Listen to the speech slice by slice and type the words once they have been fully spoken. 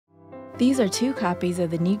These are 2 copies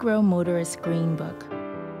of the Negro Motorist Green Book.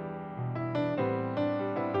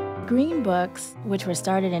 Green Books, which were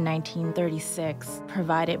started in 1936,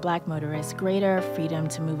 provided Black motorists greater freedom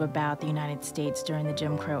to move about the United States during the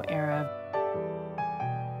Jim Crow era.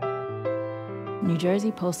 New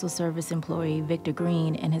Jersey Postal Service employee Victor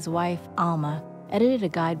Green and his wife, Alma, edited a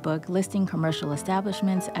guidebook listing commercial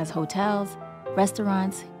establishments as hotels,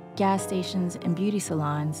 restaurants, gas stations, and beauty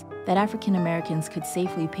salons that African Americans could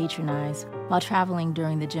safely patronize while traveling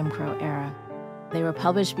during the Jim Crow era. They were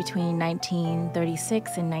published between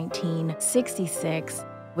 1936 and 1966,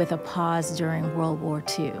 with a pause during World War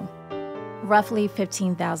II. Roughly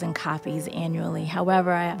 15,000 copies annually.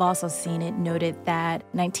 However, I've also seen it noted that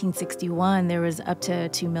 1961 there was up to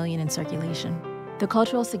 2 million in circulation. The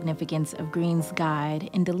cultural significance of Green's guide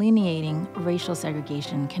in delineating racial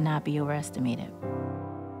segregation cannot be overestimated.